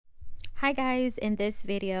Hi guys, in this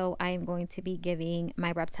video I am going to be giving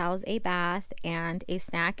my reptiles a bath and a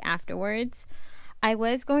snack afterwards. I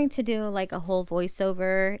was going to do like a whole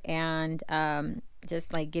voiceover and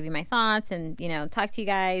just like give you my thoughts and talk to you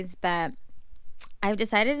guys, but I've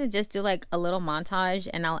decided to just do like a little montage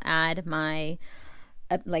and I'll add my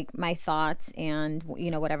like my thoughts and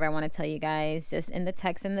whatever I want to tell you guys just in the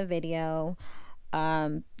text in the video,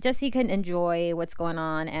 just so you can enjoy what's going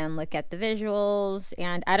on and look at the visuals.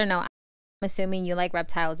 And I don't know, I'm assuming you like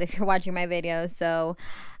reptiles if you're watching my videos, so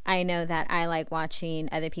I know that I like watching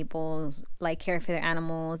other people's like care for their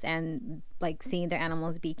animals and like seeing their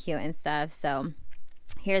animals be cute and stuff. So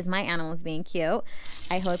here's my animals being cute.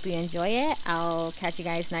 I hope you enjoy it. I'll catch you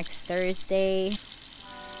guys next Thursday.